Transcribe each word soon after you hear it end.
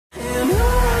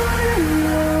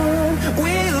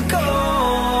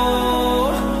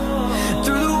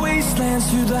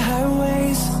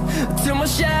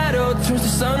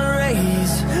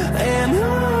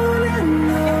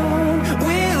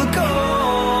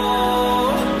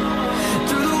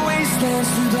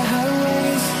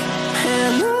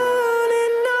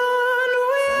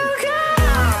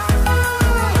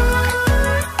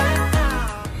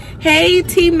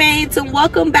teammates, and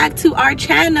welcome back to our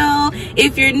channel.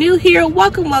 If you're new here,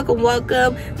 welcome.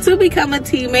 To become a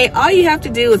teammate, all you have to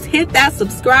do is hit that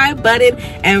subscribe button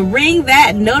and ring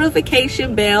that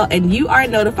notification bell, and you are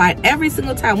notified every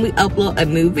single time we upload a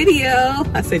new video.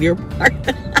 I said your part.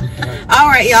 All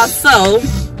right, y'all, so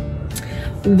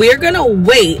we're gonna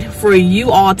wait for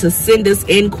you all to send us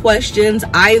in questions.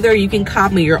 Either you can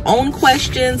comment your own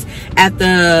questions in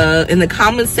the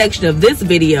comment section of this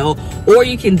video, or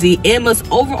you can DM us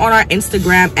over on our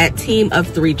Instagram at Team of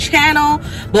 3 channel.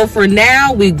 But for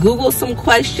now, we Googled some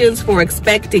questions for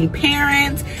expecting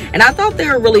parents, and I thought they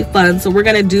were really fun. So we're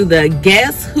gonna do the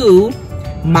guess who,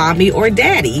 mommy or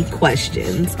daddy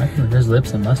questions. I think there's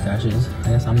lips and mustaches. I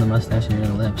guess I'm the mustache and you're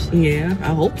the lips. Yeah,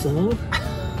 I hope so.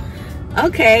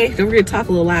 Okay, don't forget to talk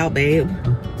a little loud, babe.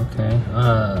 Okay,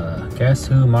 guess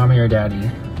who, mommy or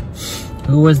daddy?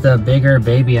 Who was the bigger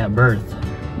baby at birth?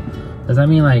 Does that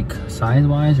mean like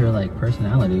size-wise or like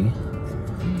personality?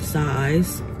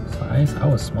 Size. Size? I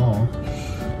was small.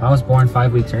 I was born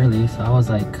 5 weeks early, so I was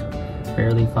like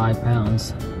barely 5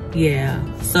 pounds. Yeah,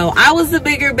 so I was the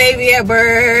bigger baby at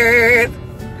birth.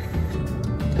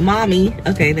 Mommy.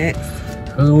 Okay, next.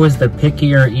 Who was the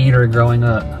pickier eater growing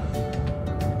up?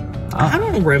 I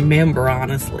don't remember,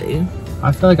 honestly.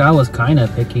 I feel like I was kind of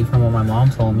picky from what my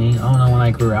mom told me. I don't know when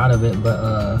I grew out of it, but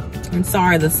I'm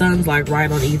sorry, the sun's like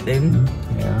right on Ethan.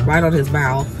 Yeah. Right on his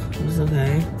mouth. It's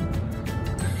okay.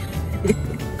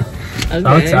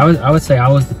 Okay. I would say I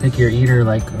was the pickier eater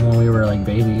like when we were like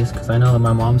babies, because I know that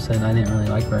my mom said I didn't really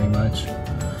like very much.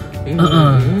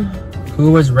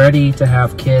 Who was ready to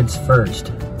have kids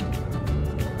first?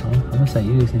 I'm gonna say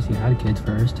you, since you had kids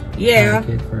first. Yeah. I had a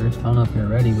kid first. I don't know if you're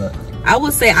ready, but I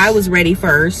would say I was ready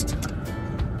first.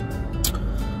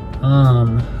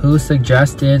 Who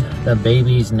suggested the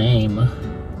baby's name?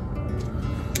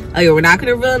 Okay, we're not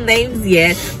gonna reveal names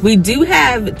yet. We do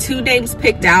have 2 names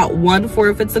picked out, one for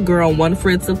if it's a girl, one for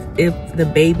if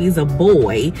the baby's a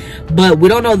boy, but we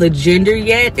don't know the gender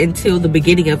yet until the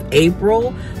beginning of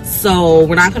April. So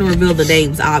we're not gonna reveal the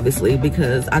names, obviously,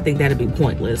 because I think that'd be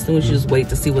pointless. So we should just wait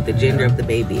to see what the gender of the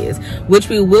baby is, which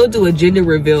we will do a gender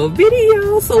reveal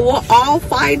video, so we'll all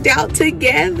find out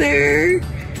together.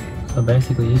 So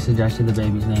basically you suggested the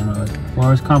baby's name. Well,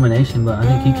 it was a combination, but I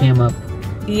think he came up.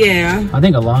 Yeah. I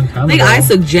think a long time ago. I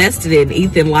suggested it and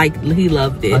Ethan he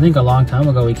loved it. I think a long time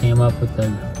ago we came up with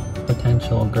the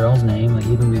potential girl's name, like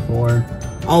even before.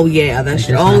 Oh yeah, that's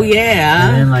true. Oh yeah.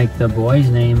 And then like the boy's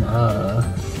name,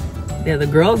 yeah, the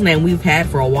girl's name we've had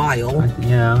for a while.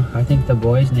 I think the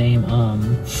boy's name,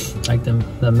 like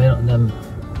the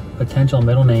potential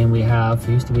middle name we have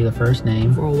used to be the first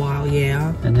name. For a while,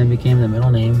 yeah. And then became the middle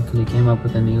name because we came up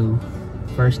with a new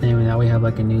first name, and now we have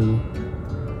like a new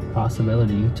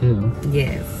possibility too.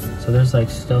 Yes. So there's like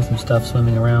still some stuff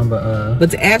swimming around,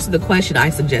 but to answer the question, I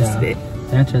suggested it.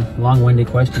 Answer long-winded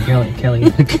question,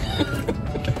 Kelly.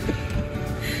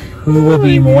 Who will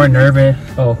be more nervous?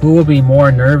 Oh, who will be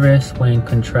more nervous when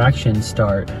contractions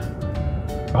start?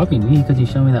 Probably me, because you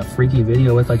showed me that freaky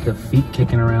video with like the feet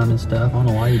kicking around and stuff. I don't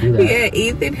know why you do that. Yeah,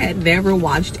 Ethan had never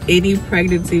watched any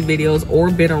pregnancy videos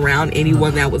or been around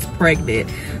anyone that was pregnant.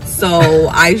 So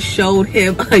I showed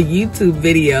him a YouTube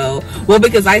video. Well,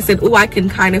 because I said, oh, I can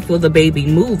kind of feel the baby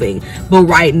moving. But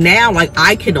right now, like,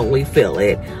 I can only feel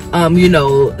it. You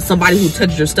know, somebody who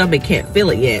touched your stomach can't feel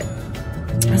it yet.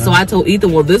 Yeah. So I told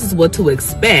Ethan, well, this is what to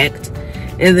expect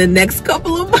in the next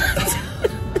couple of months.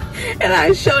 And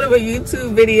I showed him a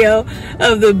YouTube video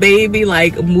of the baby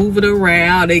like moving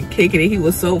around and kicking it. He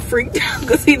was so freaked out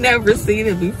because he never seen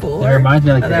it before. It reminds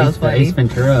me of like the Ace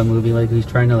Ventura movie, like he's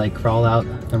trying to like crawl out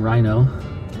the rhino.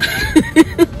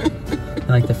 And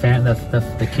like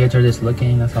the kids are just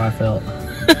looking. That's how I felt.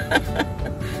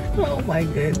 Oh my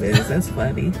goodness, that's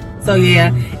funny. So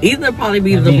yeah, Ethan will probably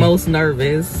be the most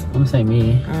nervous. I'm gonna say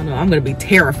me. I don't know. I'm gonna be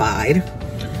terrified.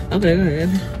 Okay, go ahead.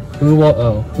 Who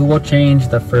will change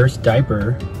the first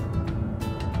diaper?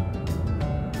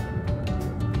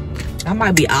 I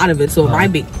might be out of it, so it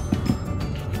might be.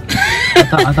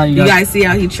 I thought you guys see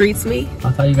how he treats me?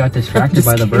 I thought you got distracted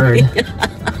by the bird.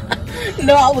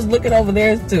 No, I was looking over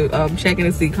there to checking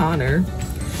to see Connor,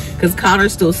 because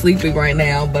Connor's still sleeping right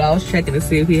now. But I was checking to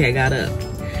see if he had got up.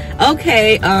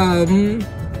 Okay.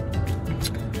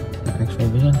 X-ray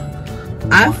vision.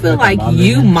 I feel like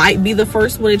you might be the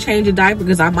first one to change a diaper,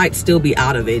 because I might still be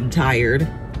out of it and tired.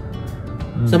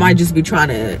 So I might just be trying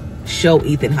to show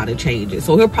Ethan how to change it.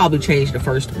 So he'll probably change the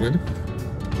first one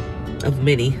of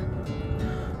many.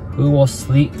 Who will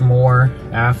sleep more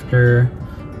after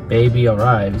baby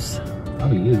arrives?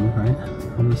 Probably you, right?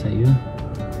 I'm gonna say you.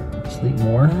 sleep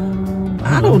more?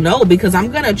 I don't know, because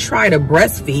I'm gonna try to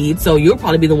breastfeed, so you'll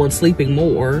probably be the one sleeping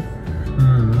more.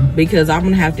 Because I'm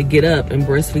gonna have to get up and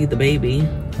breastfeed the baby.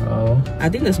 Oh. I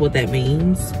think that's what that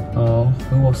means. Oh,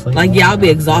 who will sleep? Like, yeah, I'll be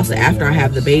exhausted after I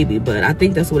have the baby, but I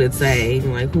think that's what it's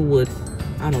saying. Like, who would?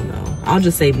 I don't know. I'll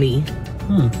just say me.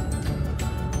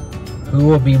 Who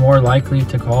will be more likely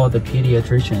to call the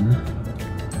pediatrician?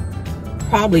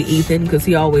 Probably Ethan, because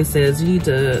he always says you need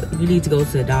to go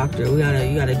to the doctor. You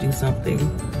gotta do something,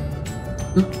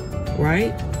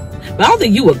 right? But I don't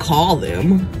think you would call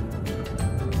them.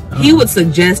 He would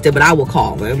suggest it, but I will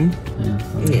call them.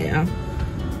 Yeah.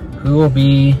 Who will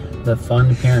be the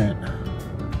fun parent?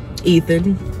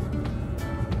 Ethan.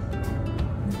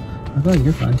 I feel like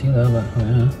you're fun too, though. But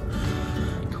yeah.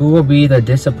 Who will be the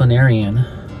disciplinarian?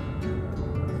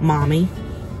 Mommy.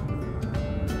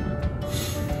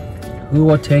 Who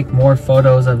will take more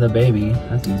photos of the baby?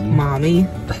 That's easy. Mommy.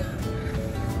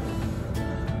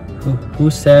 Who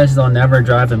says they'll never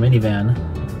drive a minivan?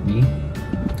 Me.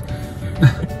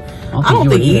 I don't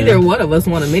think either one of us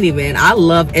want a minivan. I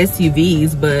love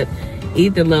SUVs, but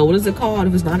Ethan love, what is it called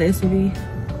if it's not an SUV?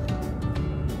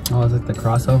 Oh, is it the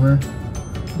crossover?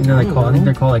 I think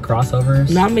they're called like crossovers.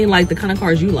 No, I mean like the kind of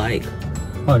cars you like.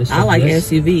 Oh, just I like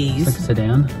SUVs. It's like a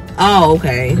sedan. Oh,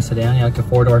 okay. Like a sedan, yeah, like a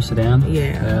 4-door sedan.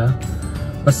 Yeah.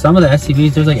 But some of the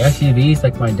SUVs, there's like SUVs,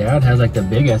 like my dad has like the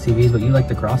big SUVs, but you like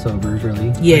the crossovers,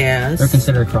 really. Yes. They're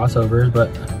considered crossovers, but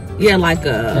yeah, like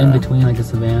a in between like a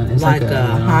sedan. It's like a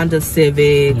Honda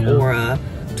Civic or a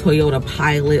Toyota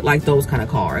Pilot, like those kind of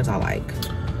cars I like.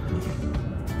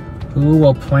 Who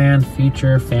will plan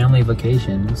future family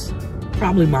vacations?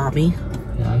 Probably Mommy.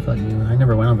 Yeah, I feel like you. I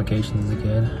never went on vacations as a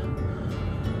kid.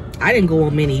 I didn't go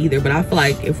on many either, but I feel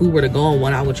like if we were to go on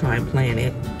one, I would try and plan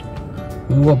it.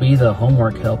 Who will be the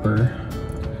homework helper?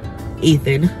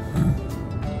 Ethan.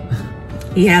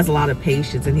 He has a lot of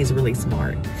patience and he's really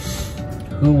smart.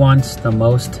 Who wants the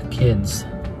most kids?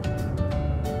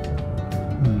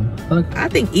 I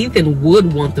think Ethan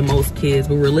would want the most kids,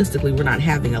 but realistically, we're not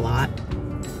having a lot.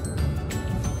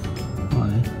 Why?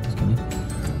 Just kidding.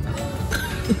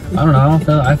 I don't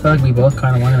know. I feel like we both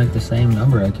kind of wanted like the same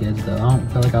number of kids, though. I don't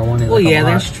feel like I wanted. Well, like, yeah, a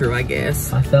lot. that's true. I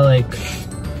guess. I feel like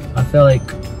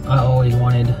I always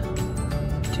wanted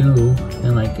 2,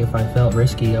 and like if I felt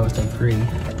risky, I would say 3.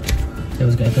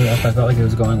 If I felt like it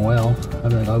was going well, I'd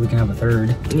be like, oh, we can have a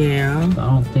 3rd. Yeah. But I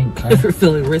don't think. If you're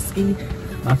feeling risky.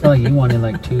 I feel like you wanted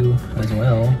like 2 as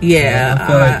well. Yeah,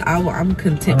 I'm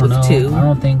content with 2. I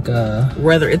don't think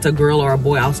whether it's a girl or a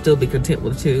boy, I'll still be content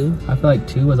with 2. I feel like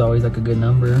 2 was always like a good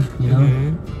number, you know.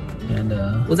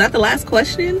 And was that the last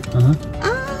question?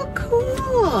 Oh,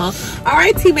 cool. All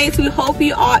right, teammates, we hope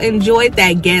you all enjoyed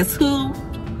that Guess Who.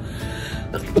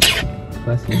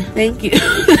 Bless you. Thank you.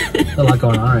 There's a lot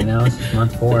going on right now. It's just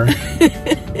month 4.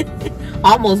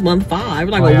 Almost month 5.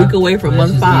 We're like a week away from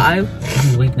month 5. This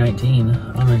is week 19.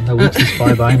 I mean, the week's is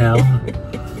far by now.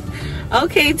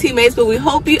 Okay, teammates, but we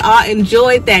hope you all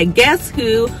enjoyed that Guess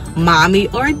Who, Mommy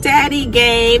or Daddy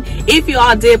game. If you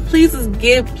all did, please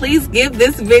give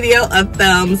this video a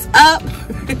thumbs up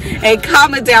and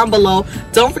comment down below.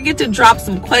 Don't forget to drop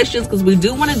some questions, because we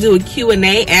do want to do a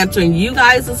Q&A answering you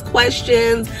guys'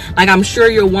 questions. Like, I'm sure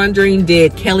you're wondering,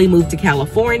 did Kelly move to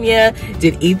California?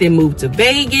 Did Ethan move to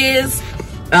Vegas?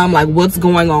 Like, what's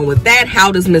going on with that? How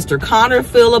does Mr. Connor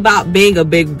feel about being a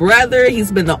big brother?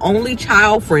 He's been the only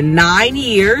child for 9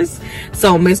 years.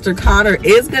 So Mr. Connor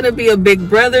is going to be a big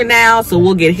brother now. So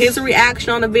we'll get his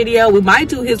reaction on the video. We might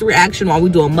do his reaction while we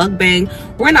do a mukbang.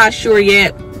 We're not sure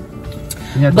yet.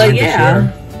 But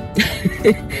yeah.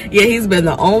 Yeah, he's been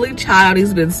the only child.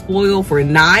 He's been spoiled for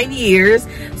 9 years.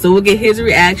 So we'll get his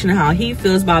reaction on how he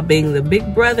feels about being the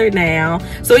big brother now.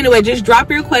 So anyway, just drop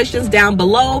your questions down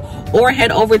below or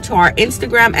head over to our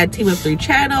Instagram at Team of 3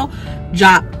 channel.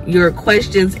 Drop your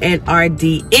questions in our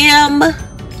DM.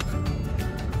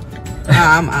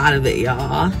 I'm out of it,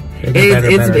 y'all.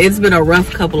 It's been a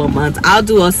rough couple of months. I'll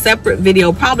do a separate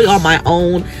video probably on my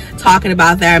own talking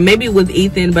about that, maybe with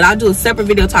Ethan, but I'll do a separate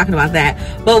video talking about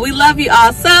that. But we love you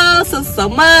all so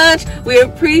much. We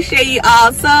appreciate you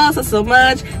all so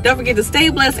much. Don't forget to stay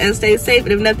blessed and stay safe,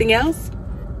 and if nothing else,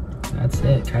 that's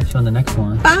it. Catch you on the next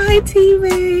one. Bye,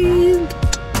 teammates.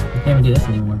 I can't even do this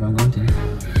anymore, but I'm going to.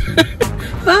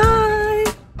 Bye.